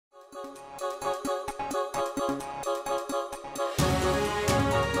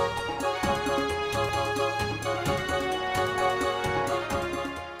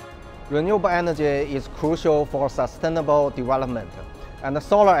Renewable energy is crucial for sustainable development, and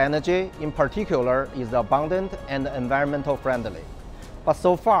solar energy in particular is abundant and environmental friendly. But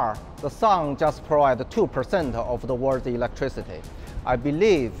so far, the sun just provides 2% of the world's electricity. I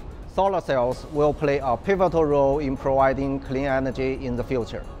believe solar cells will play a pivotal role in providing clean energy in the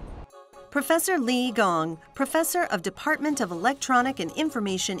future. Professor Li Gong, Professor of Department of Electronic and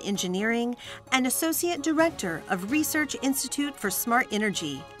Information Engineering and Associate Director of Research Institute for Smart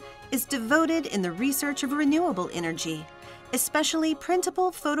Energy, is devoted in the research of renewable energy, especially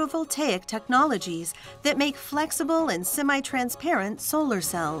printable photovoltaic technologies that make flexible and semi-transparent solar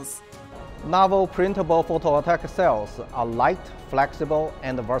cells. Novel printable photovoltaic cells are light, flexible,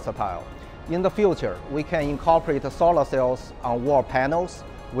 and versatile. In the future, we can incorporate solar cells on wall panels,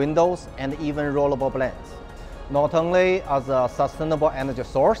 windows, and even rollable blinds, not only as a sustainable energy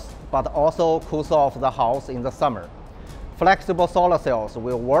source, but also cools off the house in the summer. Flexible solar cells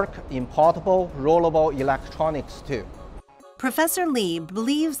will work in portable, rollable electronics too. Professor Li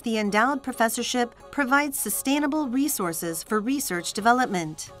believes the Endowed Professorship provides sustainable resources for research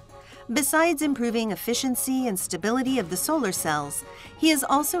development. Besides improving efficiency and stability of the solar cells, he is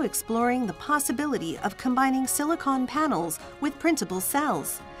also exploring the possibility of combining silicon panels with printable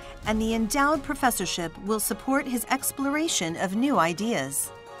cells, and the Endowed Professorship will support his exploration of new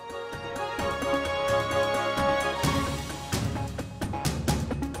ideas.